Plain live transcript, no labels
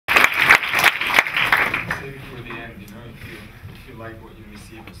like what you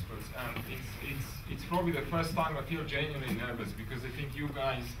receive, I suppose. It's probably the first time I feel genuinely nervous because I think you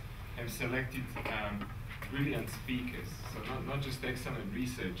guys have selected brilliant speakers, so not just excellent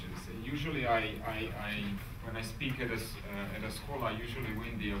researchers. Usually, when I speak at a school, I usually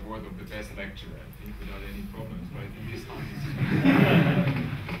win the award of the best lecturer, I think, without any problems. But I think this time it's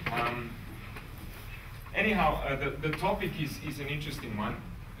anyhow, the topic is an interesting one,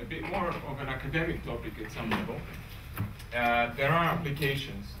 a bit more of an academic topic at some level. There are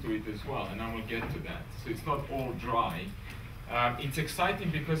applications to it as well, and I will get to that. So it's not all dry. It's exciting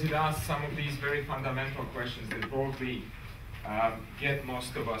because it asks some of these very fundamental questions that probably get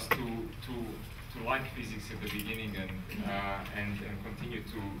most of us to like physics at the beginning and continue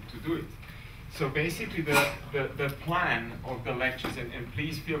to do it. So basically the plan of the lectures, and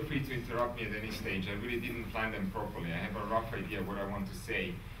please feel free to interrupt me at any stage. I really didn't plan them properly. I have a rough idea of what I want to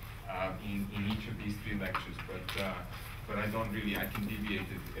say in each of these 3 lectures, but I don't really, I can deviate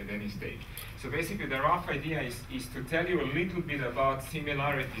at any stage. So basically the rough idea is to tell you a little bit about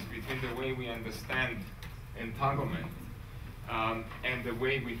similarities between the way we understand entanglement and the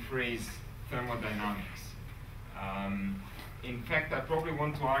way we phrase thermodynamics. In fact, I probably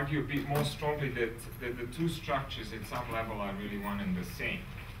want to argue a bit more strongly that the 2 structures at some level are really one and the same.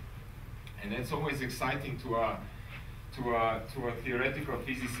 And that's always exciting to a theoretical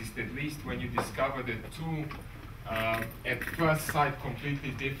physicist, at least when you discover that 2 at first sight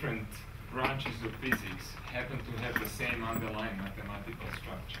completely different branches of physics happen to have the same underlying mathematical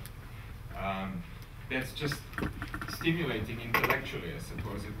structure. That's just stimulating intellectually, I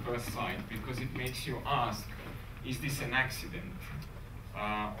suppose, at first sight, because it makes you ask, is this an accident?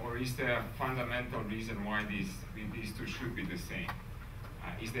 Or is there a fundamental reason why these 2 should be the same?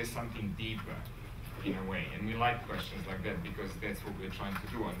 Is there something deeper, in a way? And we like questions like that because that's what we're trying to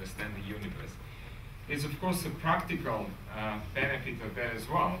do, understand the universe. There's, of course, a practical benefit of that as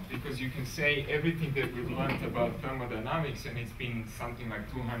well, because you can say everything that we've learned about thermodynamics, and it's been something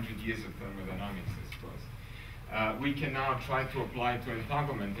like 200 years of thermodynamics, I suppose. We can now try to apply to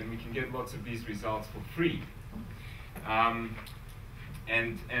entanglement, and we can get lots of these results for free.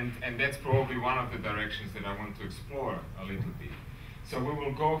 And that's probably one of the directions that I want to explore a little bit. So we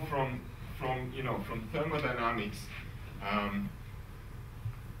will go from thermodynamics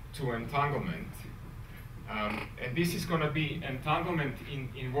to entanglement. And this is going to be entanglement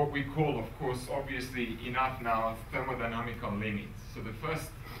in what we call, of course, obviously enough now, thermodynamical limits. So the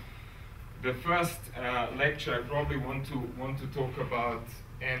first lecture I probably want to talk about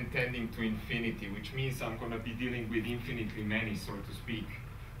n tending to infinity, which means I'm going to be dealing with infinitely many, so to speak,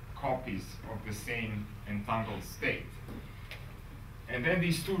 copies of the same entangled state. And then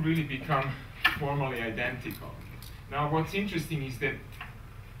these 2 really become formally identical. Now, what's interesting is that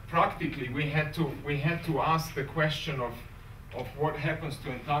practically we had to ask the question of what happens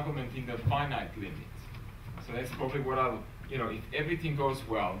to entanglement in the finite limit. So that's probably what I'll, if everything goes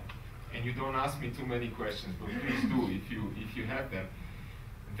well, and you don't ask me too many questions, but please do if you have them,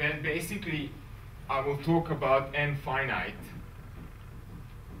 then basically I will talk about n finite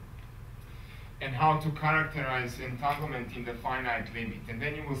and how to characterize entanglement in the finite limit. And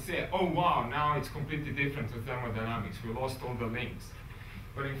then you will say, oh wow, now it's completely different to thermodynamics. We lost all the links.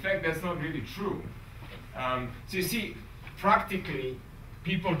 But in fact, that's not really true. So you see, practically,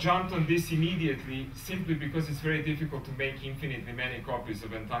 people jumped on this immediately simply because it's very difficult to make infinitely many copies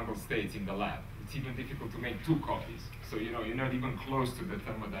of entangled states in the lab. It's even difficult to make 2 copies. So you're not even close to the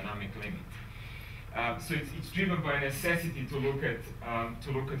thermodynamic limit. So it's driven by a necessity to look at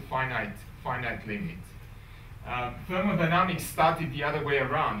finite limit. Thermodynamics started the other way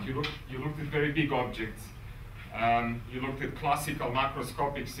around. You looked at very big objects. You looked at classical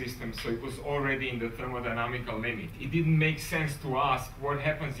macroscopic systems, so it was already in the thermodynamical limit. It didn't make sense to ask what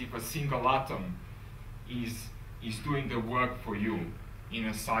happens if a single atom is doing the work for you in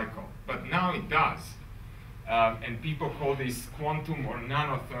a cycle. But now it does. And people call this quantum or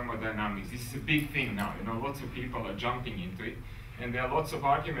nanothermodynamics. This is a big thing now. Lots of people are jumping into it. And there are lots of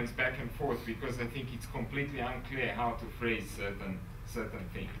arguments back and forth because I think it's completely unclear how to phrase certain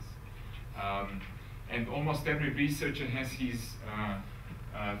things. And almost every researcher has his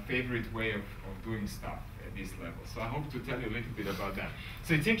favorite way of doing stuff at this level. So I hope to tell you a little bit about that.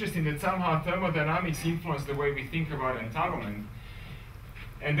 So it's interesting that somehow thermodynamics influenced the way we think about entanglement.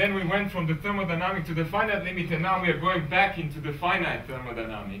 And then we went from the thermodynamic to the finite limit, and now we are going back into the finite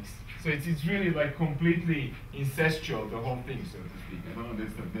thermodynamics. So it's really like completely incestual, the whole thing, so to speak. I don't know,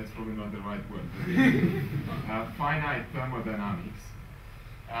 that's probably not the right word. Finite thermodynamics.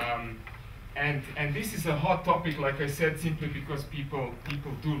 And this is a hot topic, like I said, simply because people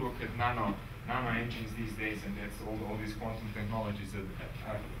do look at nano engines these days, and that's all these quantum technologies that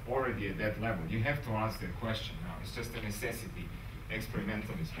are already at that level. You have to ask that question now. It's just a necessity,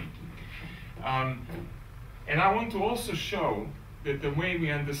 experimentally speaking. And I want to also show that the way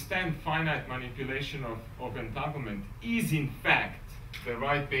we understand finite manipulation of entanglement is in fact the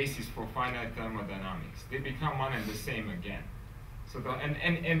right basis for finite thermodynamics. They become one and the same again. So and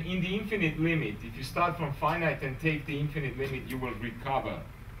in the infinite limit, if you start from finite and take the infinite limit, you will recover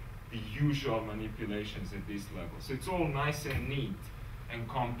the usual manipulations at this level. So it's all nice and neat and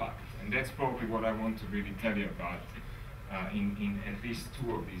compact. And that's probably what I want to really tell you about in at least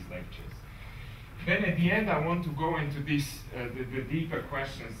 2 of these lectures. Then at the end, I want to go into this, the deeper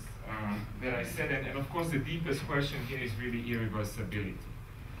questions that I said. And of course, the deepest question here is really irreversibility.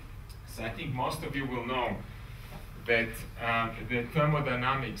 So I think most of you will know that the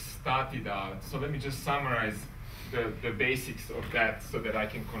thermodynamics started out. So let me just summarize the basics of that so that I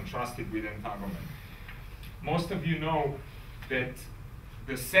can contrast it with entanglement. Most of you know that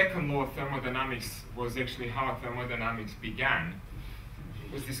the second law of thermodynamics was actually how thermodynamics began.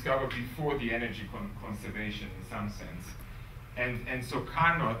 It was discovered before the energy conservation in some sense. And so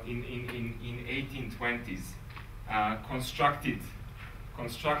Carnot in 1820s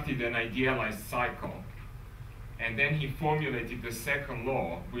constructed an idealized cycle. And then he formulated the second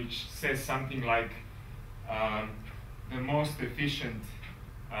law, which says something like the most efficient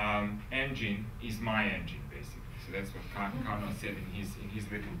engine is my engine, basically. So that's what Carnot said in his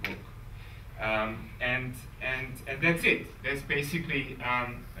little book. And that's it. That's basically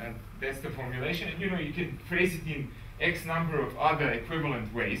that's the formulation. And you can phrase it in X number of other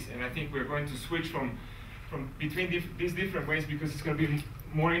equivalent ways. And I think we're going to switch from between these different ways because it's going to be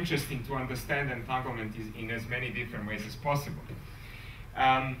more interesting to understand entanglement in as many different ways as possible.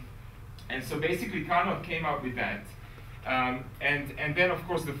 And so basically Carnot came up with that. And then of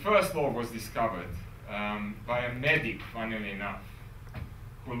course the first law was discovered by a medic, funnily enough,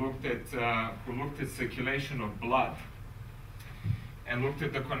 who looked at circulation of blood and looked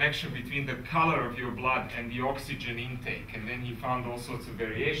at the connection between the color of your blood and the oxygen intake. And then he found all sorts of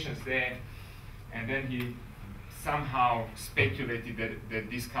variations there. And then he somehow speculated that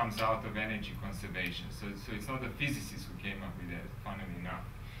this comes out of energy conservation. So it's not a physicist who came up with that, funnily enough.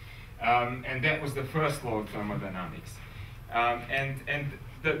 And that was the first law of thermodynamics. And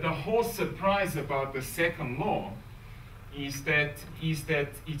the whole surprise about the second law is that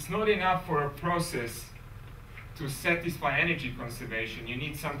it's not enough for a process to satisfy energy conservation. You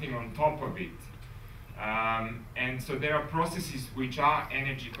need something on top of it. And so there are processes which are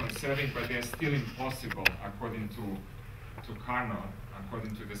energy conserving, but they're still impossible according to Carnot,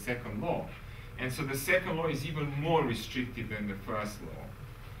 according to the second law. And so the second law is even more restrictive than the first law.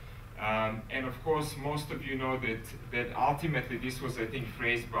 And of course, most of you know that ultimately this was, I think,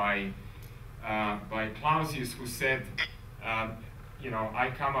 phrased by Clausius, who said, I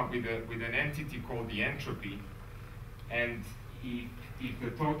come up with an entity called the entropy, and if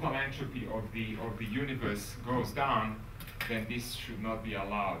the total entropy of the universe goes down, then this should not be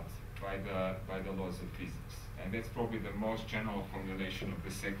allowed by the laws of physics. And that's probably the most general formulation of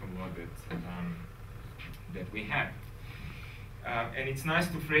the second law that we have. And it's nice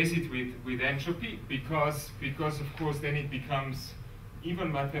to phrase it with entropy because of course then it becomes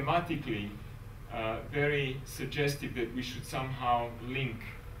even mathematically very suggestive that we should somehow link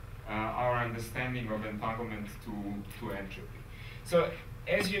our understanding of entanglement to entropy. So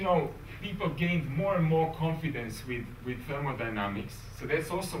as you know, people gained more and more confidence with thermodynamics. So that's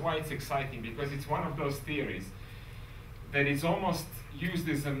also why it's exciting, because it's one of those theories that is almost used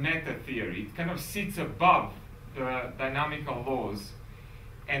as a meta theory. It kind of sits above the dynamical laws,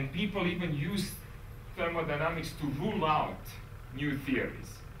 and people even use thermodynamics to rule out new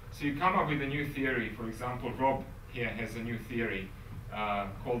theories. So you come up with a new theory. For example, Rob here has a new theory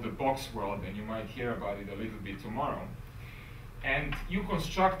called the box world, and you might hear about it a little bit tomorrow. And you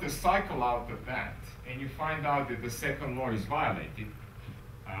construct a cycle out of that, and you find out that the second law is violated.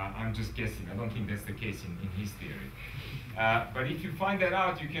 I'm just guessing. I don't think that's the case in his theory. But if you find that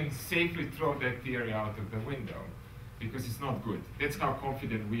out, you can safely throw that theory out of the window, because it's not good. That's how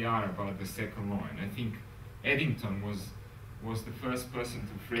confident we are about the second law. And I think Eddington was the first person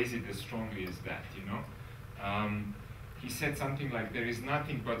to phrase it as strongly as that, He said something like, there is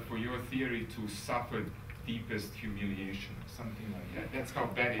nothing but for your theory to suffer deepest humiliation, or something like that. That's how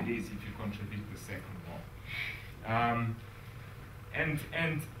bad it is if you contradict the second law. And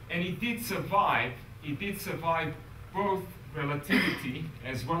it did survive. It did survive both relativity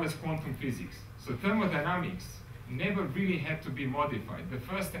as well as quantum physics. So thermodynamics never really had to be modified. The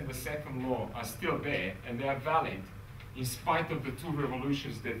first and the second law are still there, and they are valid in spite of the two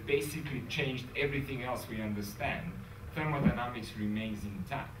revolutions that basically changed everything else we understand. Thermodynamics remains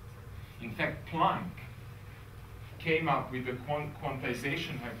intact. In fact, Planck came up with the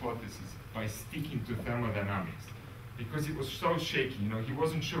quantization hypothesis by sticking to thermodynamics because it was so shaky. You know, he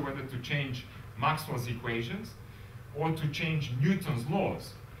wasn't sure whether to change Maxwell's equations or to change Newton's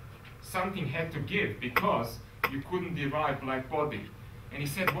laws. Something had to give because you couldn't derive black body. And he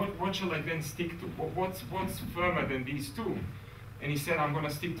said, what shall I then stick to? What's firmer than these two? And he said, I'm going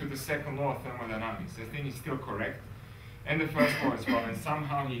to stick to the second law of thermodynamics. I think he's still correct. And the first law as well. And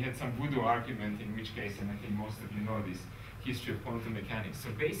somehow he had some voodoo argument, in which case, and I think most of you know this, history of quantum mechanics. So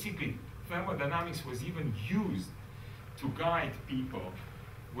basically, thermodynamics was even used to guide people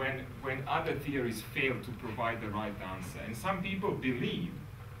when other theories failed to provide the right answer. And some people believe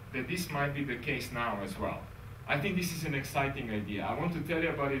that this might be the case now as well. I think this is an exciting idea. I want to tell you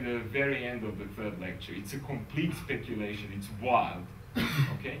about it at the very end of the third lecture. It's a complete speculation. It's wild,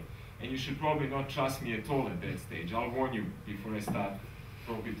 okay? And you should probably not trust me at all at that stage. I'll warn you before I start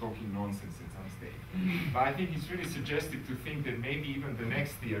probably talking nonsense at some stage. But I think it's really suggestive to think that maybe even the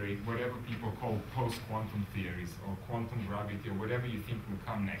next theory, whatever people call post-quantum theories or quantum gravity or whatever you think will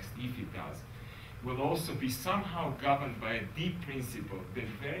come next, if it does, will also be somehow governed by a deep principle that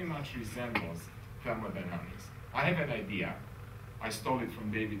very much resembles thermodynamics. I have an idea. I stole it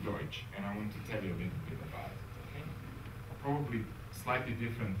from David Deutsch, and I want to tell you a little bit about it. Okay? Probably slightly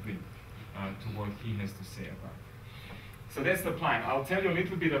differently to what he has to say about it. So that's the plan. I'll tell you a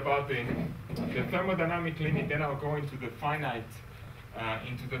little bit about the thermodynamic limit, then I'll go into the finite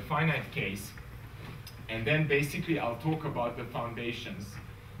case, and then basically I'll talk about the foundations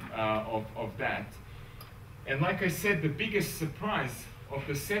of that. And like I said, the biggest surprise of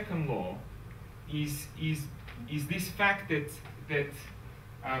the second law is this fact that it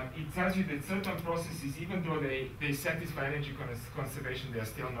tells you that certain processes, even though they satisfy energy conservation, they are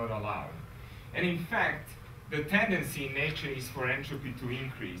still not allowed. And in fact, the tendency in nature is for entropy to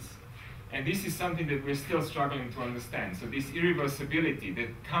increase. And this is something that we're still struggling to understand. So this irreversibility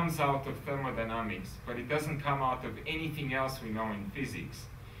that comes out of thermodynamics, but it doesn't come out of anything else we know in physics,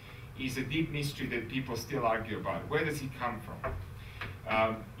 is a deep mystery that people still argue about. Where does it come from?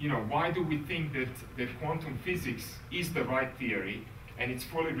 You know, why do we think that quantum physics is the right theory and it's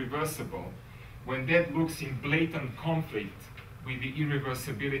fully reversible when that looks in blatant conflict with the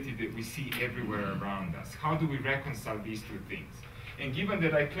irreversibility that we see everywhere around us? How do we reconcile these two things? And given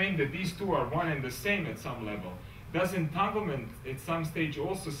that I claim that these two are one and the same at some level, does entanglement at some stage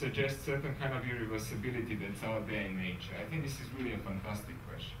also suggest certain kind of irreversibility that's out there in nature? I think this is really a fantastic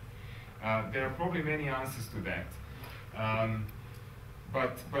question. There are probably many answers to that.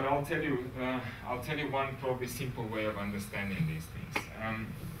 But I'll tell you one probably simple way of understanding these things.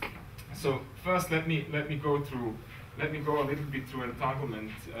 So first, let me go a little bit through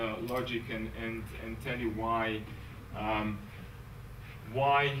entanglement logic and tell you why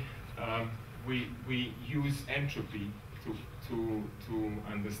we use entropy to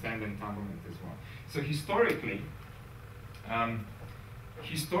understand entanglement as well. So historically,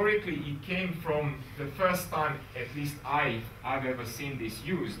 it came from the first time, at least I've ever seen this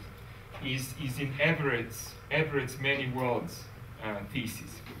used, is in Everett's many worlds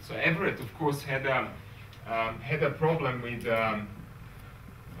thesis. So Everett, of course, had a problem with.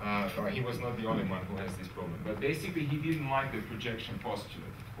 He was not the only one who has this problem, but basically he didn't like the projection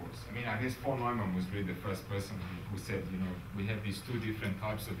postulate. Of course, I mean, I guess Paul Neumann was really the first person who said, you know, we have these two different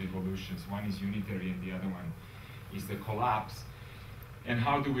types of evolutions. One is unitary, and the other one is the collapse. And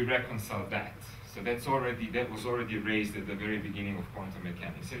how do we reconcile that? So that was already raised at the very beginning of quantum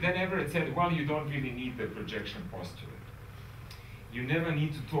mechanics. And then Everett said, well, you don't really need the projection postulate. You never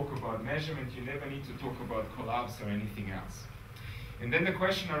need to talk about measurement. You never need to talk about collapse or anything else. And then the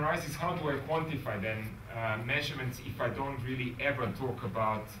question arises, how do I quantify then measurements if I don't really ever talk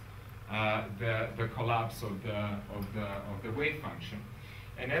about the collapse of the wave function?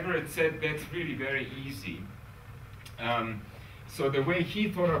 And Everett said that's really very easy. So the way he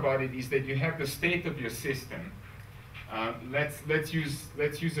thought about it is that you have the state of your system. Let's use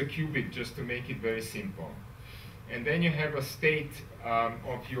a qubit just to make it very simple. And then you have a state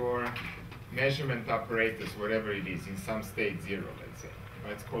of your measurement apparatus, whatever it is, in some state 0, let's say.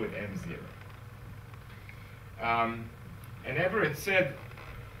 Let's call it M0. And Everett said,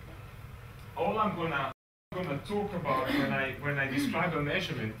 all I'm gonna talk about when I describe a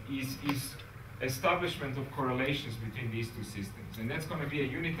measurement is establishment of correlations between these two systems. And that's going to be a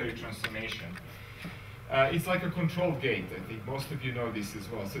unitary transformation. It's like a control gate, I think most of you know this as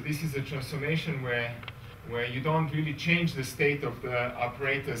well. So this is a transformation where where you don't really change the state of the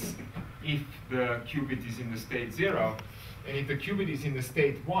apparatus if the qubit is in the state 0. And if the qubit is in the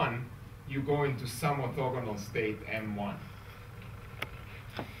state 1, you go into some orthogonal state M1.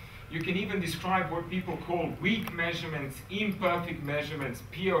 You can even describe what people call weak measurements, imperfect measurements,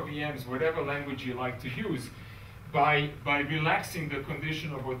 POVMs, whatever language you like to use, by relaxing the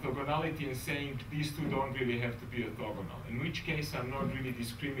condition of orthogonality and saying these two don't really have to be orthogonal, in which case I'm not really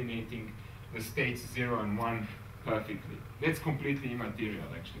discriminating the states 0 and 1 perfectly. That's completely immaterial,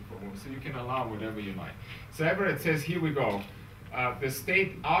 actually, for most. So you can allow whatever you like. So Everett says, here we go. The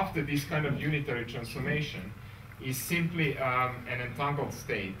state after this kind of unitary transformation is simply an entangled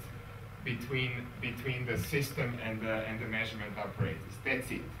state between the system and the measurement apparatus.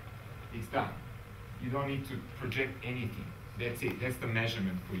 That's it. It's done. You don't need to project anything. That's it. That's the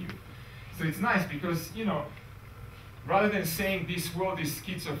measurement for you. So it's nice because, you know, rather than saying this world is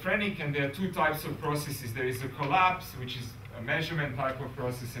schizophrenic and there are two types of processes, there is a collapse, which is a measurement type of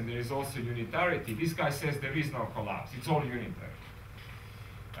process, and there is also unitarity. This guy says there is no collapse. It's all unitary.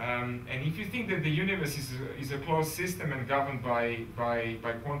 And if you think that the universe is a closed system and governed by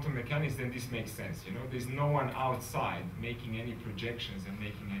quantum mechanics, then this makes sense. You know, there's no one outside making any projections and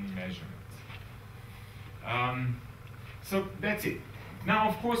making any measurements. So that's it. Now,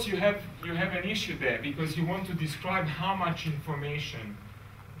 of course, you have an issue there because you want to describe how much information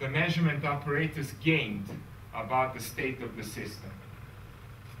the measurement apparatus gained about the state of the system.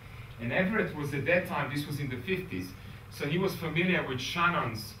 And Everett was at that time, this was in the 50s, so he was familiar with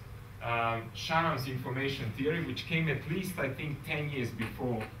Shannon's information theory, which came at least, I think, 10 years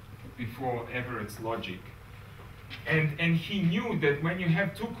before Everett's logic. And he knew that when you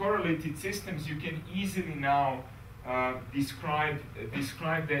have two correlated systems, you can easily now describe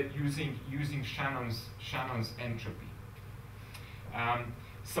that using Shannon's entropy.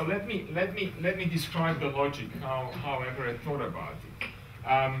 So let me describe the logic, how Everett thought about it.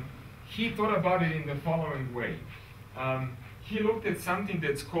 He thought about it in the following way. He looked at something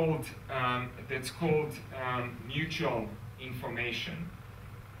that's called mutual information.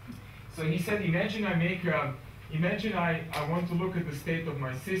 So he said, imagine I want to look at the state of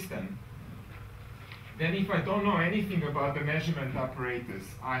my system. Then if I don't know anything about the measurement apparatus,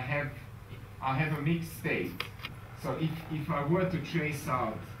 I have a mixed state. So if I were to trace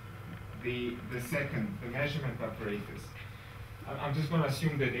out the measurement apparatus, I'm just going to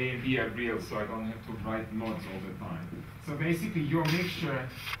assume that A and B are real, so I don't have to write mods all the time. So basically, your mixture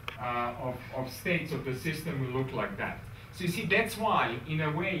of states of the system will look like that. So you see, that's why, in a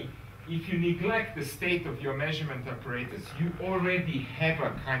way, if you neglect the state of your measurement apparatus, you already have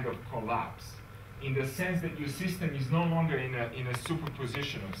a kind of collapse, in the sense that your system is no longer in a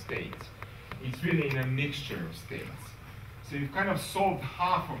superposition of states. It's really in a mixture of states. So you've kind of solved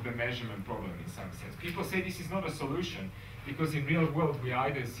half of the measurement problem in some sense. People say this is not a solution, because in real world we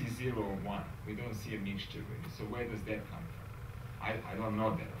either see 0 or 1. We don't see a mixture really. So where does that come from? I don't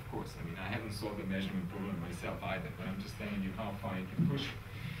know that, of course. I mean, I haven't solved the measurement problem myself either, but I'm just telling you how far you can push it.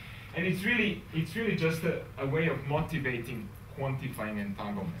 And it's really just a way of motivating quantifying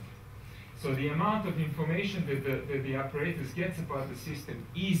entanglement. So the amount of information that the apparatus gets about the system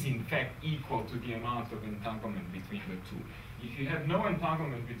is in fact equal to the amount of entanglement between the two. If you have no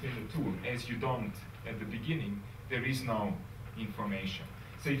entanglement between the two, as you don't at the beginning, there is no information.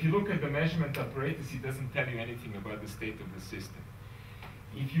 So if you look at the measurement apparatus, it doesn't tell you anything about the state of the system.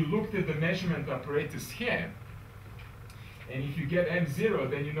 If you looked at the measurement apparatus here, and if you get M0,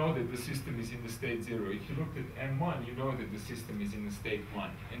 then you know that the system is in the state 0. If you looked at M1, you know that the system is in the state 1.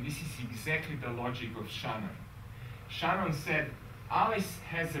 And this is exactly the logic of Shannon. Shannon said, Alice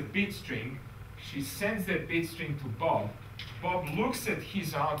has a bit string. She sends that bit string to Bob. Bob looks at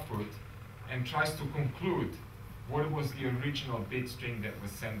his output and tries to conclude what was the original bit string that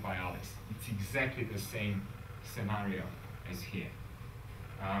was sent by Alice. It's exactly the same scenario as here.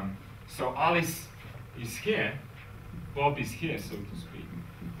 So Alice is here. Bob is here, so to speak,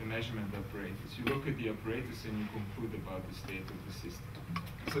 the measurement apparatus. You look at the apparatus and you conclude about the state of the system.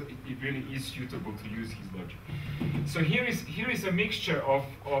 So it really is suitable to use his logic. So here is a mixture of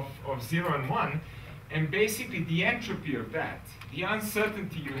 0 and 1, and basically the entropy of that, the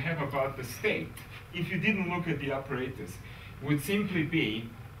uncertainty you have about the state, if you didn't look at the apparatus, would simply be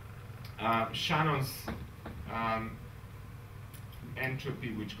Shannon's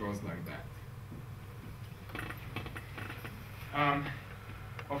entropy, which goes like that.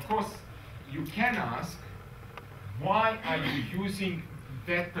 Of course, you can ask, why are you using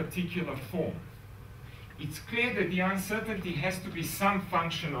that particular form? It's clear that the uncertainty has to be some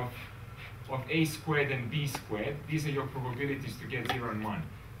function of a squared and b squared. These are your probabilities to get 0 and 1.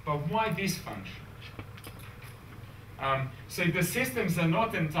 But why this function? So if the systems are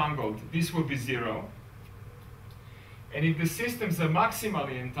not entangled, this will be 0. And if the systems are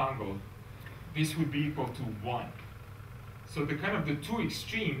maximally entangled, this would be equal to 1. So the kind of the two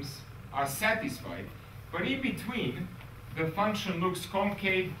extremes are satisfied. But in between, the function looks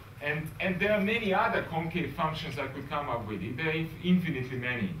concave, and there are many other concave functions I could come up with. There are infinitely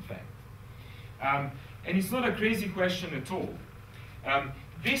many, in fact. And it's not a crazy question at all.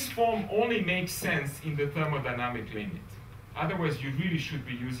 This form only makes sense in the thermodynamic limit. Otherwise, you really should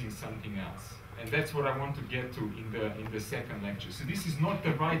be using something else. And that's what I want to get to in the second lecture. So this is not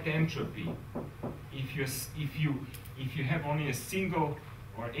the right entropy if you have only a single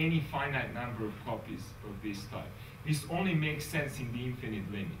or any finite number of copies of this type. This only makes sense in the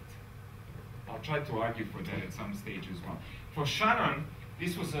infinite limit. I'll try to argue for that at some stage as well. For Shannon,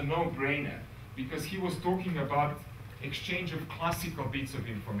 this was a no-brainer because he was talking about exchange of classical bits of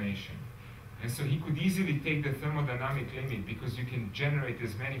information. And so he could easily take the thermodynamic limit because you can generate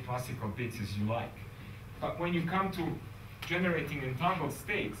as many classical bits as you like. But when you come to generating entangled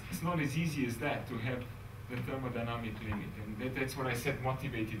states, it's not as easy as that to have the thermodynamic limit. And that's what I said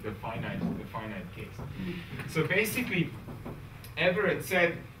motivated the finite case. So basically, Everett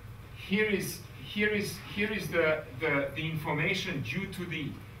said, here is the information due to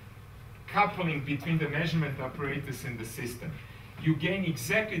the coupling between the measurement apparatus and the system. You gain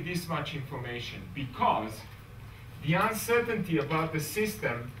exactly this much information because the uncertainty about the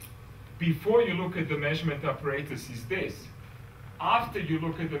system before you look at the measurement apparatus is this. After you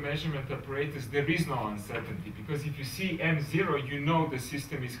look at the measurement apparatus, there is no uncertainty because if you see M0, you know the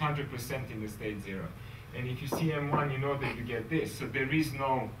system is 100% in the state 0. And if you see M1, you know that you get this. So there is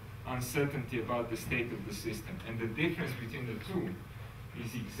no uncertainty about the state of the system. And the difference between the two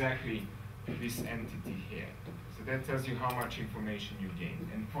is exactly this entity here. So that tells you how much information you gain.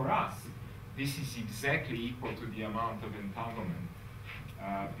 And for us, this is exactly equal to the amount of entanglement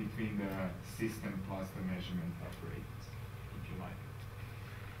between the system plus the measurement apparatus, if you like.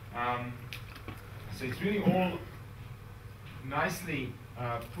 So it's really all nicely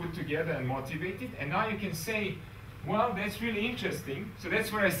put together and motivated. And now you can say, well, that's really interesting. So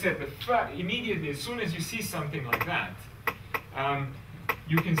that's what I said. Immediately, as soon as you see something like that,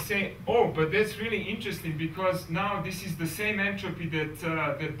 you can say, oh, but that's really interesting because now this is the same entropy that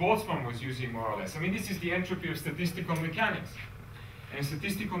Boltzmann was using more or less. I mean, this is the entropy of statistical mechanics. And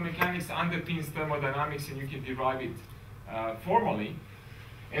statistical mechanics underpins thermodynamics and you can derive it formally.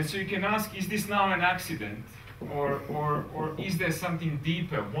 And so you can ask, is this now an accident? Or is there something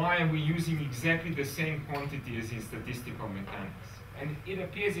deeper? Why are we using exactly the same quantity as in statistical mechanics? And it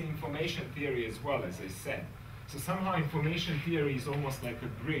appears in information theory as well, as I said. So somehow information theory is almost like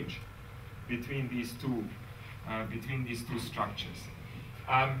a bridge between these two structures.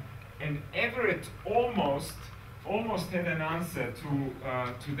 And Everett almost had an answer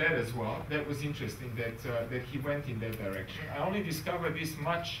to that as well. That was interesting that he went in that direction. I only discovered this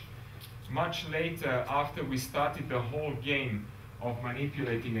much later after we started the whole game of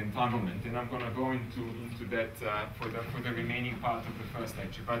manipulating entanglement, and I'm going to go into that for the remaining part of the first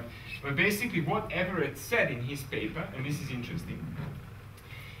lecture. But basically, what Everett said in his paper, and this is interesting.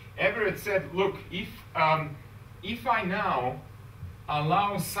 Everett said, look, if I now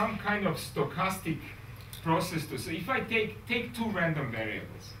allow some kind of stochastic process to, so if I take two random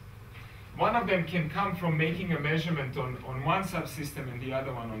variables, one of them can come from making a measurement on one subsystem and the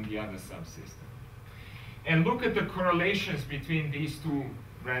other one on the other subsystem. And look at the correlations between these two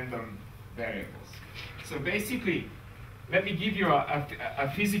random variables. So basically, let me give you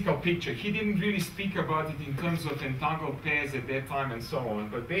a physical picture. He didn't really speak about it in terms of entangled pairs at that time and so on,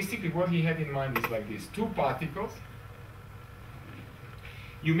 but basically what he had in mind is like this. Two particles.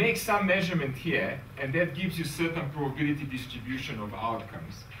 You make some measurement here, and that gives you certain probability distribution of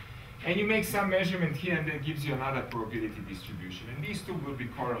outcomes. And you make some measurement here, and that gives you another probability distribution. And these two will be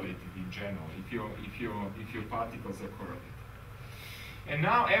correlated in general if your particles are correlated. And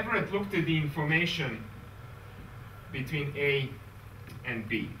now Everett looked at the information between A and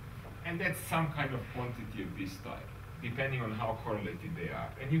B. And that's some kind of quantity of this type, depending on how correlated they are.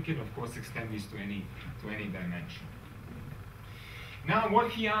 And you can, of course, extend this to any dimension. Now,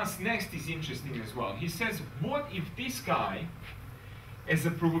 what he asks next is interesting as well. He says, what if this guy, as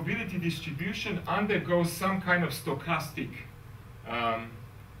a probability distribution, undergoes some kind of stochastic,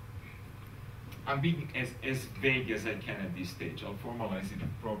 I'm being as vague as I can at this stage. I'll formalize it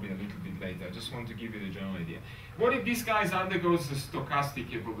probably a little bit later. I just want to give you the general idea. What if this guy undergoes a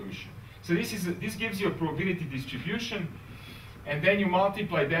stochastic evolution? So this gives you a probability distribution, and then you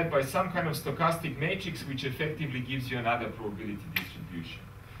multiply that by some kind of stochastic matrix, which effectively gives you another probability distribution.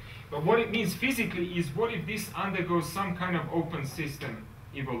 But what it means physically is, what if this undergoes some kind of open system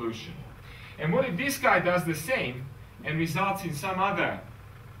evolution? And what if this guy does the same and results in some other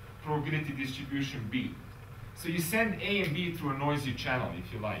probability distribution B? So you send A and B through a noisy channel,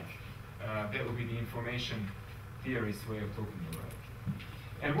 if you like. That would be the information theorist's way of talking about it.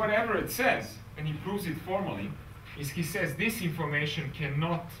 And whatever it says, and he proves it formally, is he says this information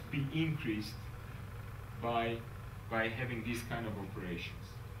cannot be increased by having these kind of operations.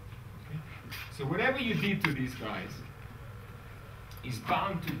 Okay? So whatever you did to these guys is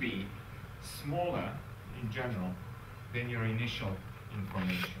bound to be smaller in general than your initial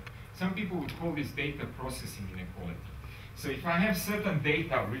information. Some people would call this data processing inequality. So if I have certain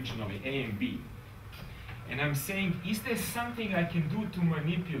data originally, A and B, and I'm saying, is there something I can do to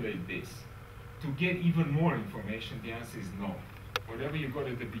manipulate this to get even more information? The answer is no. Whatever you got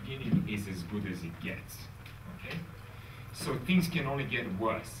at the beginning is as good as it gets. Okay? So things can only get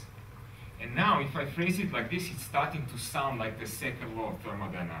worse. And now, if I phrase it like this, it's starting to sound like the second law of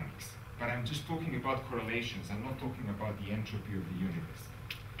thermodynamics. But I'm just talking about correlations. I'm not talking about the entropy of the universe.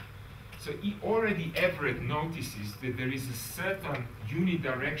 So already Everett notices that there is a certain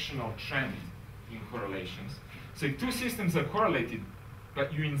unidirectional trend in correlations. So if two systems are correlated,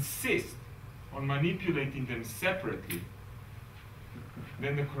 but you insist on manipulating them separately,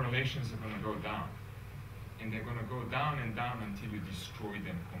 then the correlations are going to go down. And they're going to go down and down until you destroy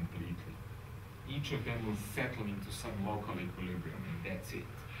them completely. Each of them will settle into some local equilibrium, and that's it.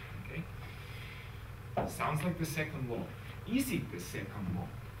 Okay? Sounds like the second law. Is it the second law?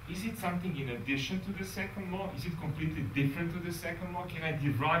 Is it something in addition to the second law? Is it completely different to the second law? Can I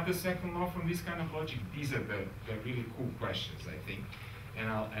derive the second law from this kind of logic? These are the really cool questions, I think. And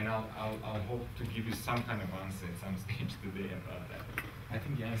I'll hope to give you some kind of answer at some stage today about that. I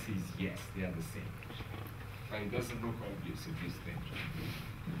think the answer is yes, they are the same. But it doesn't look obvious at this stage.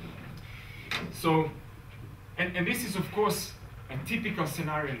 So, and this is, of course, a typical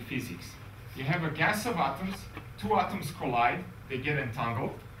scenario in physics. You have a gas of atoms, two atoms collide, they get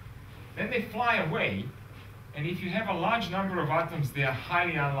entangled, then they fly away, and if you have a large number of atoms, they are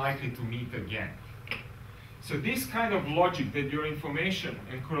highly unlikely to meet again. So this kind of logic that your information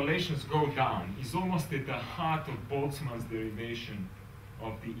and correlations go down is almost at the heart of Boltzmann's derivation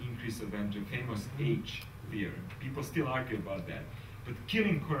of the increase of entropy, famous H theorem. People still argue about that. But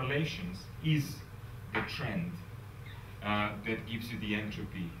killing correlations is the trend that gives you the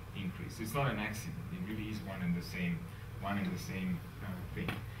entropy increase. It's not an accident. It really is one and the same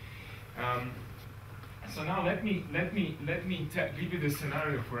thing. So now let me give you the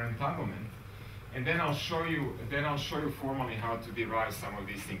scenario for entanglement, and then I'll show you formally how to derive some of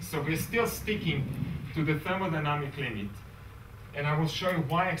these things. So we're still sticking to the thermodynamic limit, and I will show you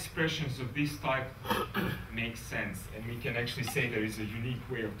why expressions of this type make sense, and we can actually say there is a unique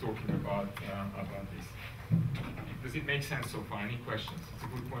way of talking about this. Does it make sense so far? Any questions? It's a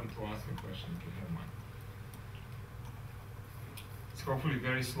good point to ask a question if you have one. It's hopefully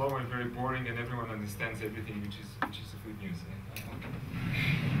very slow and very boring, and everyone understands everything, which is a good news. Everyone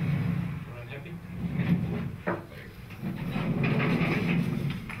happy?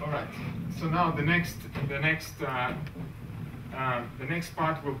 All right. So now the next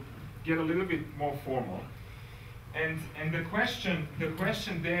part will get a little bit more formal. And the question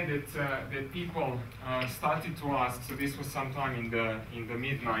there that people started to ask, so this was sometime in the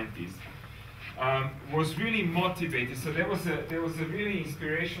mid-90s, was really motivated. So there was a really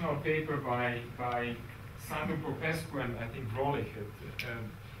inspirational paper by Sandro Popescu and I think Rolich at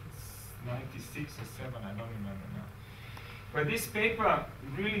 96 or 7, I don't remember now. But this paper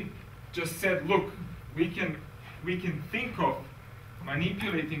really just said, look, we can think of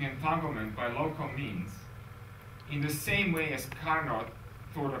manipulating entanglement by local means in the same way as Carnot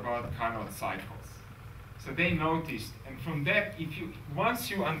thought about Carnot cycles. So they noticed, and from that,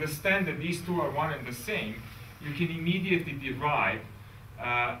 once you understand that these two are one and the same, you can immediately derive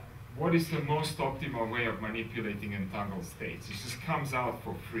what is the most optimal way of manipulating entangled states. It just comes out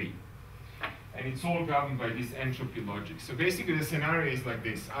for free. And it's all governed by this entropy logic. So basically the scenario is like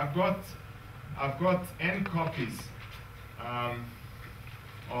this. I've got n copies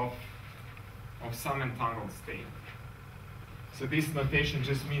of some entangled state. So this notation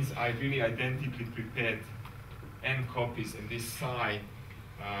just means I really identically prepared n copies, and this psi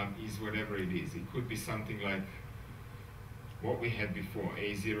is whatever it is. It could be something like what we had before,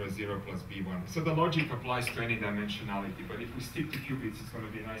 A00 plus B1. So the logic applies to any dimensionality, but if we stick to qubits, it's going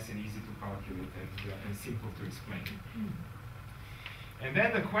to be nice and easy to calculate and simple to explain. And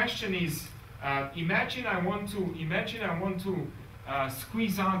then the question is, imagine I want to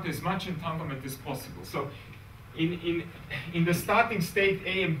squeeze out as much entanglement as possible. So in the starting state,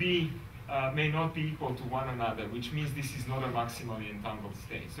 A and B may not be equal to one another, which means this is not a maximally entangled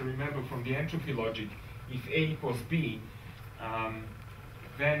state. So remember, from the entropy logic, if A equals B,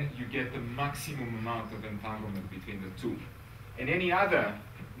 then you get the maximum amount of entanglement between the two. And any other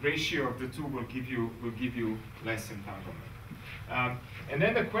ratio of the two will give you less entanglement. And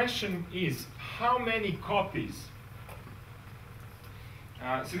then the question is, how many copies?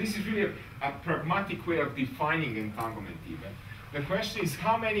 So this is really a pragmatic way of defining entanglement even. The question is,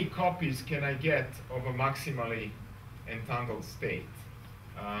 how many copies can I get of a maximally entangled state?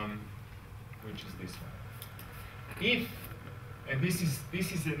 Which is this one. If, and this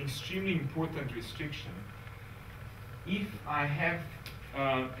is an extremely important restriction, if I have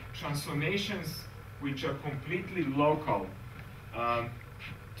transformations which are completely local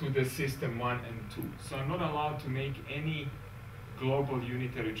to the system 1 and 2. So I'm not allowed to make any global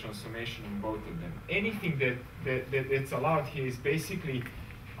unitary transformation on both of them. Anything that's allowed here is basically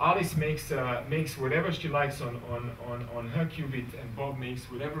Alice makes whatever she likes on her qubit, and Bob makes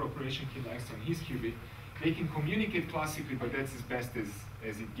whatever operation he likes on his qubit. They can communicate classically, but that's as best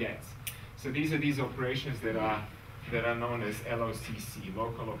as it gets. So these are these operations that are known as LOCC,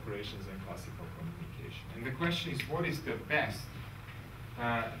 local operations and classical communication. And the question is, what is the best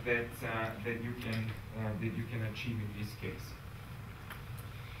that you can achieve in this case?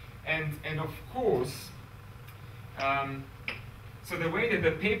 And of course, so the way that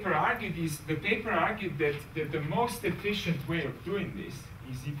the paper argued is, the paper argued that the most efficient way of doing this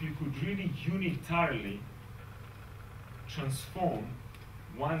is if you could really unitarily transform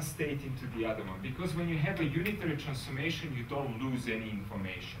one state into the other one. Because when you have a unitary transformation, you don't lose any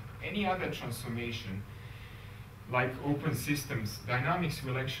information. Any other transformation, like open systems, dynamics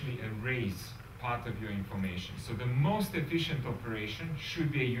will actually erase part of your information. So the most efficient operation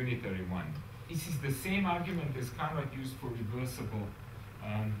should be a unitary one. This is the same argument as Carnot used for reversible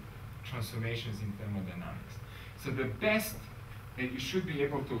transformations in thermodynamics. So the best that you should be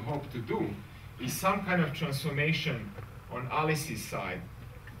able to hope to do is some kind of transformation on Alice's side.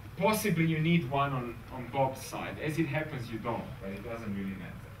 Possibly you need one on Bob's side. As it happens, you don't, but it doesn't really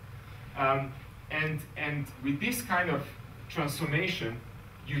matter. And with this kind of transformation,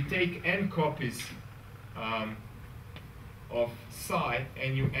 you take n copies of psi,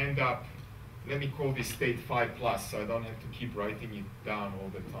 and you end up, let me call this state phi plus, so I don't have to keep writing it down all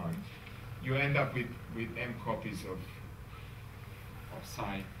the time. You end up with m copies of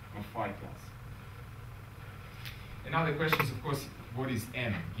psi, of phi plus. And now the question is, of course, what is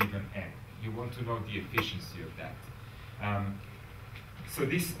m given n? You want to know the efficiency of that. So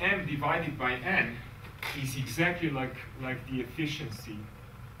this m divided by n is exactly like the efficiency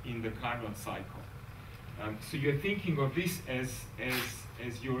in the Carnot cycle. So you're thinking of this as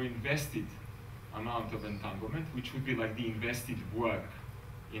your invested amount of entanglement, which would be like the invested work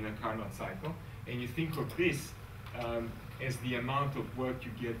in a Carnot cycle. And you think of this as the amount of work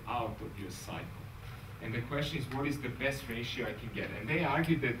you get out of your cycle. And the question is, what is the best ratio I can get? And they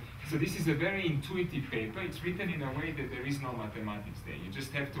argue that, so this is a very intuitive paper. It's written in a way that there is no mathematics there. You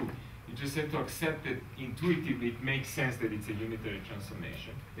just have to accept that intuitively it makes sense that it's a unitary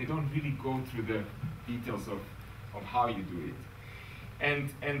transformation. They don't really go through the details of how you do it.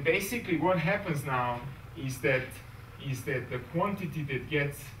 And basically what happens now is that the quantity that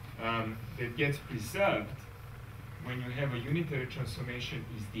gets preserved when you have a unitary transformation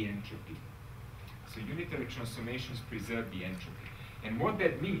is the entropy. So unitary transformations preserve the entropy. And what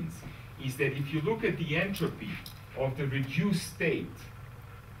that means is that if you look at the entropy of the reduced state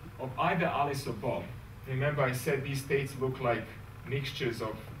of either Alice or Bob, remember I said these states look like mixtures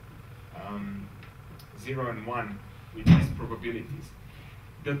of 0 and 1 with these probabilities.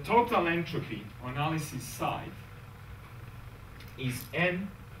 The total entropy on Alice's side is n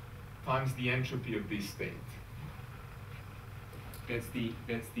times the entropy of this state. That's the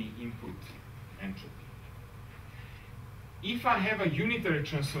input entropy. If I have a unitary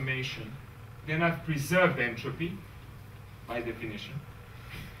transformation, then I've preserved entropy by definition.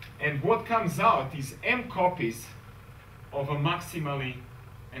 And what comes out is m copies of a maximally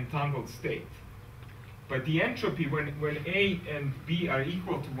entangled state. But the entropy, when A and B are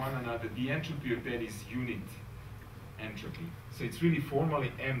equal to one another, the entropy of that is unit entropy. So it's really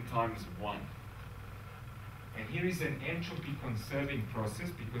formally m times 1. And here is an entropy conserving process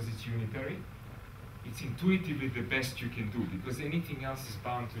because it's unitary. It's intuitively the best you can do because anything else is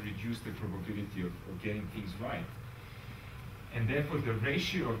bound to reduce the probability of getting things right. And therefore the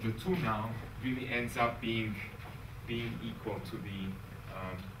ratio of the two now really ends up being equal to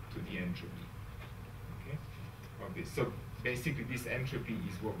the entropy. Okay? Of this. So basically this entropy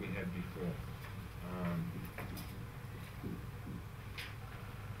is what we had before.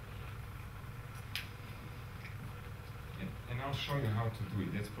 And I'll show you how to do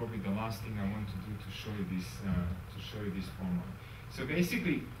it. That's probably the last thing I want to do to show you this formula. So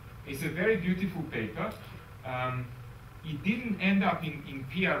basically, it's a very beautiful paper. It didn't end up in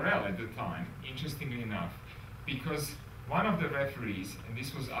PRL at the time, interestingly enough, because one of the referees, and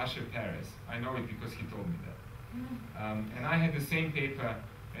this was Asher Perez, I know it because he told me that. And I had the same paper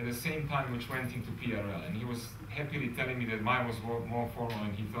at the same time which went into PRL, and he was happily telling me that mine was more formal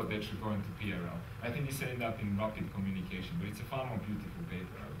and he thought that should go into PRL. I think this ended up in rapid communication, but it's a far more beautiful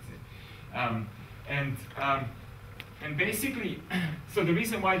paper, I would say. And basically, so the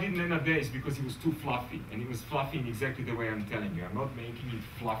reason why I didn't end up there is because it was too fluffy, and it was fluffy in exactly the way I'm telling you. I'm not making it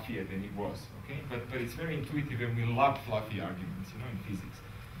fluffier than it was, okay? But it's very intuitive, and we love fluffy arguments, you know, in physics,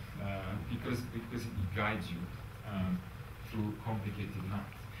 because it guides you through complicated math.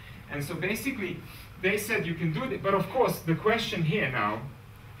 And so basically, they said you can do it, but of course, the question here now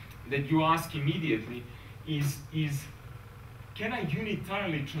that you ask immediately is can I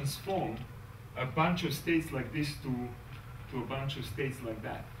unitarily transform a bunch of states like this to a bunch of states like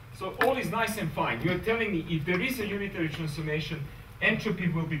that? So all is nice and fine. You're telling me if there is a unitary transformation, entropy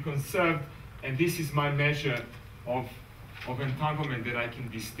will be conserved, and this is my measure of entanglement that I can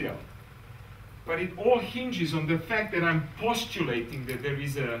distill. But it all hinges on the fact that I'm postulating that there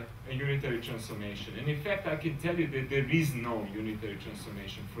is a unitary transformation. And in fact, I can tell you that there is no unitary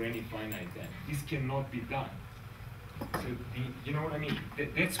transformation for any finite n. This cannot be done. So you know what I mean?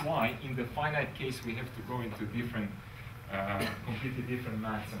 That's why in the finite case we have to go into different, completely different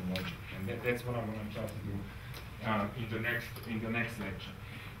maths and logic. And that's what I'm going to try to do in the next lecture.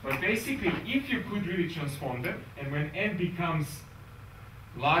 But basically, if you could really transform them, and when n becomes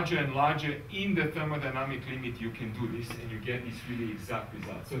larger and larger in the thermodynamic limit, you can do this, and you get this really exact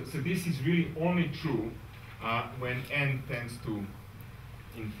result. So this is really only true when n tends to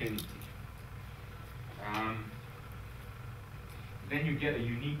infinity. Then you get a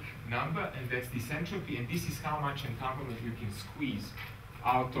unique number, and that's this entropy, and this is how much entanglement you can squeeze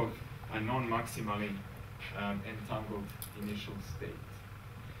out of a non-maximally entangled initial state.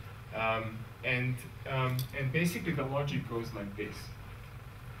 And basically the logic goes like this.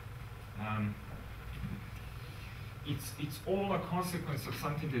 It's all a consequence of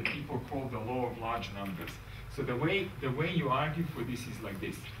something that people call the law of large numbers. So the way you argue for this is like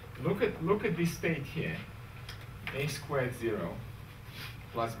this. Look at this state here, a squared 0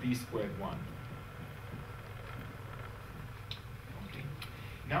 plus b squared 1. Okay.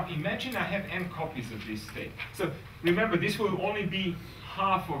 Now imagine I have n copies of this state. So remember, this will only be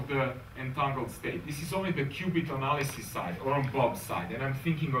half of the entangled state. This is only the qubit on Alice's side or on Bob's side, and I'm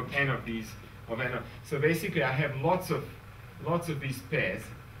thinking of n of these. So basically, I have lots of these pairs,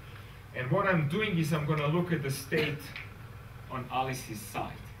 and what I'm doing is I'm going to look at the state on Alice's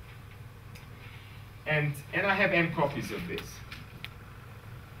side, and I have n copies of this.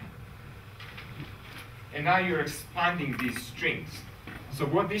 And now you're expanding these strings. So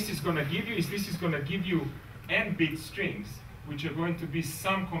what this is going to give you is this is going to give you n-bit strings, which are going to be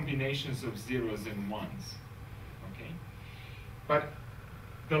some combinations of zeros and ones. Okay? But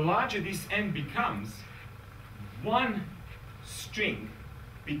the larger this n becomes, one string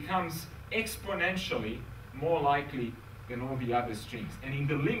becomes exponentially more likely than all the other strings. And in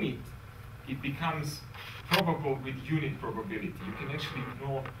the limit, it becomes probable with unit probability. You can actually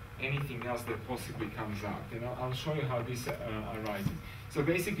ignore anything else that possibly comes out. And I'll show you how this arises. So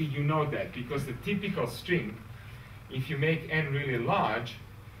basically, you know that because the typical string, if you make n really large,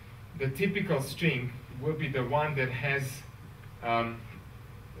 the typical string will be the one that has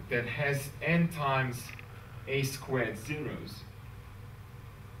n times a squared zeros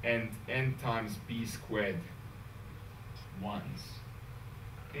and n times b squared ones.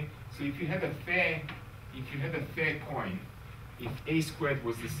 Okay? So if you had a fair coin, if a squared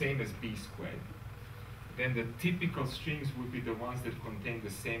was the same as b squared, then the typical strings would be the ones that contain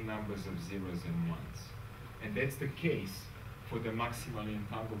the same numbers of zeros and ones. And that's the case for the maximally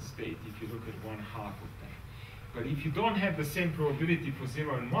entangled state if you look at 1/2 of them. But if you don't have the same probability for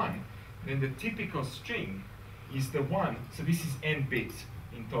 0 and 1, then the typical string is the one. So this is n bits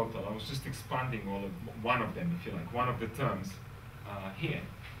in total. I was just expanding one of them, if you like, one of the terms here.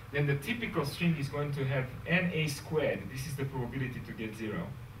 Then the typical string is going to have n(a) squared. This is the probability to get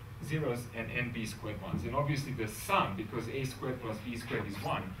zeros, and n(b) squared ones. And obviously the sum, because a squared plus b squared is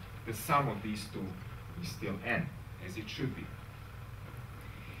 1, the sum of these two is still n, as it should be.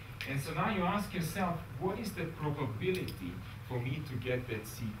 And so now you ask yourself, what is the probability for me to get that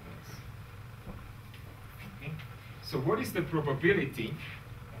sequence? Okay? So what is the probability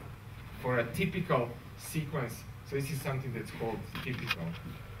for a typical sequence. So this is something that's called typical.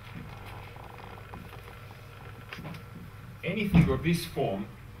 Anything of this form,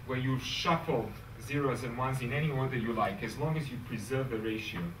 where you shuffle zeros and ones in any order you like, as long as you preserve the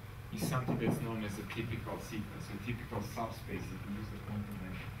ratio, is something that's known as a typical sequence, a typical subspace if you use the quantum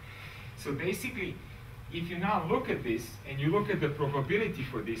method. So basically, if you now look at this, and you look at the probability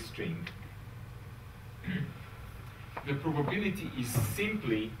for this string, the probability is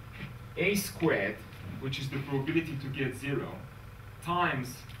simply a squared, which is the probability to get 0,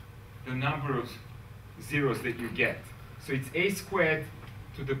 times the number of zeros that you get. So it's a squared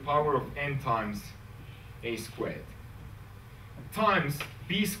to the power of n times a squared, times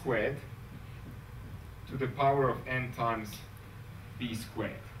b squared to the power of n times b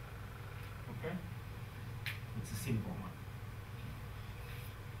squared. Okay? It's a simple one.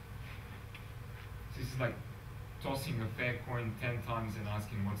 This is like tossing a fair coin 10 times and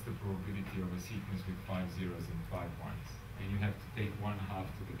asking what's the probability of a sequence with 5 zeros and 5 ones. And you have to take 1/2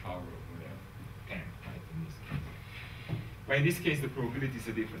 to the power of whatever, 10, right, in this case. But in this case, the probabilities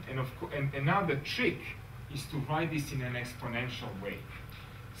are different. And now the trick is to write this in an exponential way.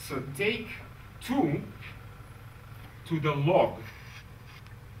 So take 2 to the log.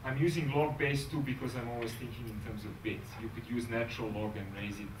 I'm using log base 2 because I'm always thinking in terms of bits. You could use natural log and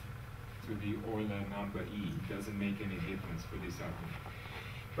raise it to the Euler number e. It doesn't make any difference for this argument.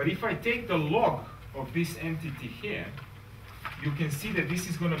 But if I take the log of this entity here, you can see that this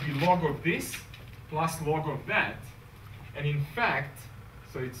is going to be log of this plus log of that. And in fact,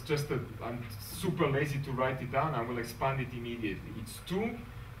 so it's just I'm super lazy to write it down. I will expand it immediately. It's 2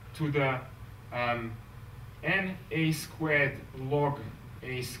 to the n a squared log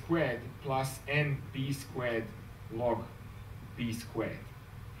a squared plus n b squared log b squared.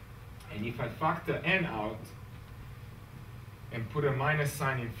 And if I factor n out and put a minus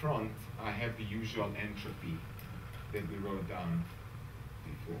sign in front, I have the usual entropy that we wrote down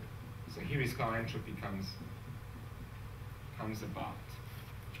before. So here is how entropy comes about.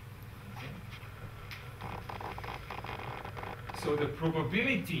 Okay. So the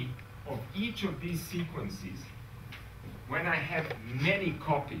probability of each of these sequences, when I have many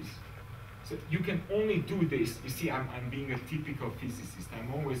copies, so you can only do this. You see, I'm being a typical physicist.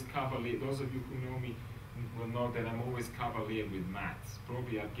 I'm always cavalier. Those of you who know me will know that I'm always cavalier with maths.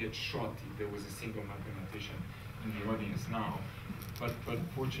 Probably I'd get shot if there was a single mathematician in the audience now. But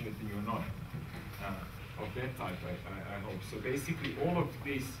fortunately, you're not of that type, I hope. So basically, all of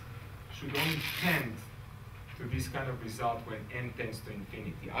this should only tend to this kind of result when n tends to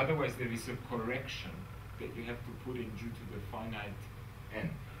infinity. Otherwise, there is a correction that you have to put in due to the finite n.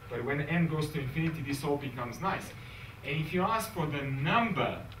 But when n goes to infinity, this all becomes nice. And if you ask for the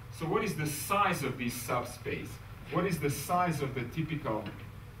number, so what is the size of this subspace? What is the size of the typical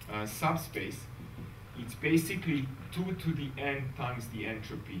subspace? It's basically 2 to the n times the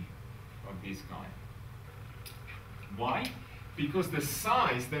entropy of this guy. Why? Because the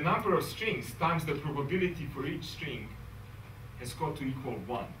size, the number of strings times the probability for each string has got to equal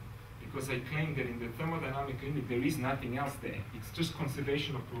 1. Because I claim that in the thermodynamic limit there is nothing else there. It's just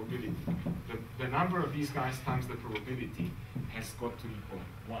conservation of probability. The number of these guys times the probability has got to equal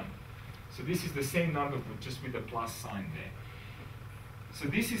 1. So this is the same number but just with a plus sign there. So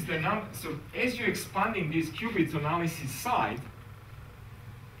this is the number. So as you're expanding this qubit analysis side,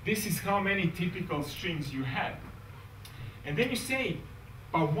 this is how many typical strings you have. And then you say,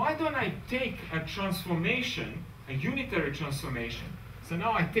 but why don't I take a transformation, a unitary transformation? So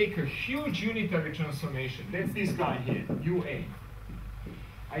now I take a huge unitary transformation. That's this guy here, UA.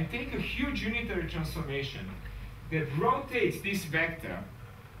 I take a huge unitary transformation that rotates this vector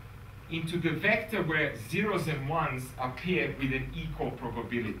into the vector where zeros and ones appear with an equal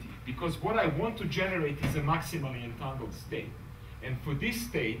probability. Because what I want to generate is a maximally entangled state. And for this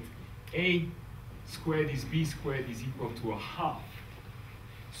state, A squared is B squared is equal to 1/2.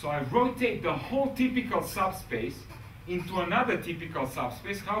 So I rotate the whole typical subspace into another typical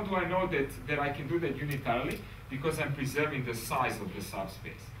subspace. How do I know that I can do that unitarily? Because I'm preserving the size of the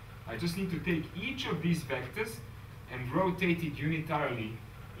subspace. I just need to take each of these vectors and rotate it unitarily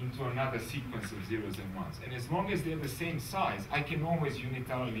into another sequence of zeros and ones. And as long as they're the same size, I can always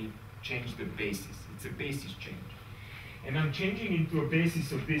unitarily change the basis. It's a basis change. And I'm changing into a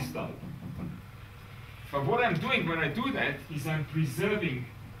basis of this type. But what I'm doing when I do that is I'm preserving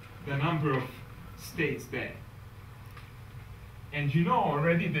the number of states there. And you know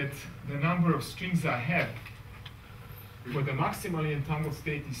already that the number of strings I have for the maximally entangled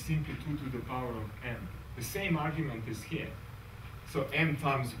state is simply 2 to the power of m. The same argument is here. So m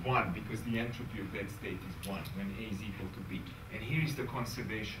times 1, because the entropy of that state is 1 when a is equal to b. And here is the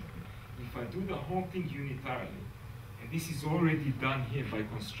conservation. if I do the whole thing unitarily, and this is already done here by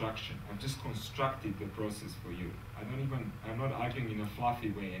construction, I've just constructed the process for you. I'm not arguing in a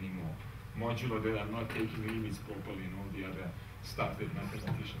fluffy way anymore. Modular that I'm not taking limits properly and all the other stuff that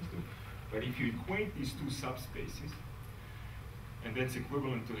mathematicians do. But if you equate these two subspaces, and that's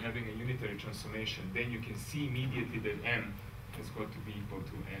equivalent to having a unitary transformation, then you can see immediately that M has got to be equal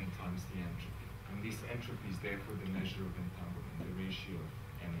to N times the entropy. And this entropy is therefore the measure of entanglement, the ratio of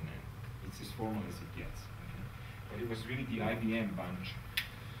M and N. It's as formal as it gets. Okay? But it was really the IBM bunch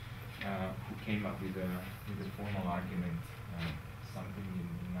who came up with a formal argument, something in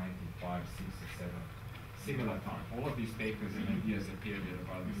 95, 6, or 7, similar time. All of these papers and ideas appeared at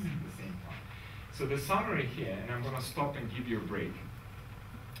about the same time. So the summary here, and I'm going to stop and give you a break.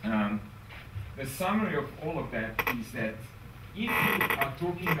 The summary of all of that is that if you are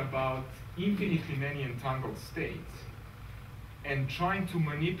talking about infinitely many entangled states and trying to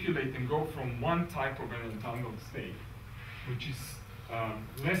manipulate and go from one type of an entangled state, which is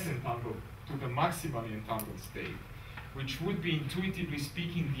less entangled, to the maximally entangled state, which would be, intuitively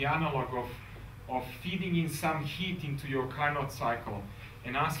speaking, the analog of feeding in some heat into your Carnot cycle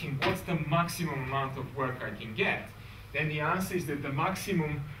and asking what's the maximum amount of work I can get, then the answer is that the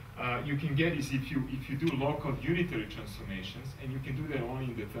maximum you can get is if you do local unitary transformations, and you can do that only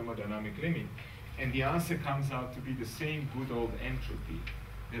in the thermodynamic limit. And the answer comes out to be the same good old entropy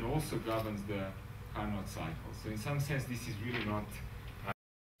that also governs the Carnot cycle. So in some sense, this is really not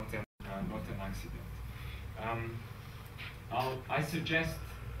an accident. I suggest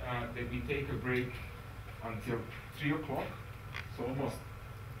that we take a break until 3 o'clock, so almost,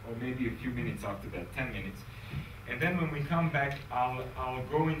 or maybe a few minutes after that, 10 minutes. And then when we come back, I'll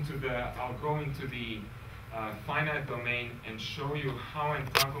go into the finite domain and show you how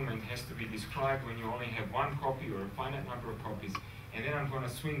entanglement has to be described when you only have one copy or a finite number of copies. And then I'm going to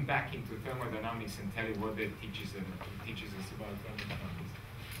swing back into thermodynamics and tell you what that teaches us about thermodynamics.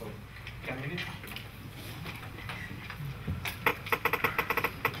 So, 10 minutes?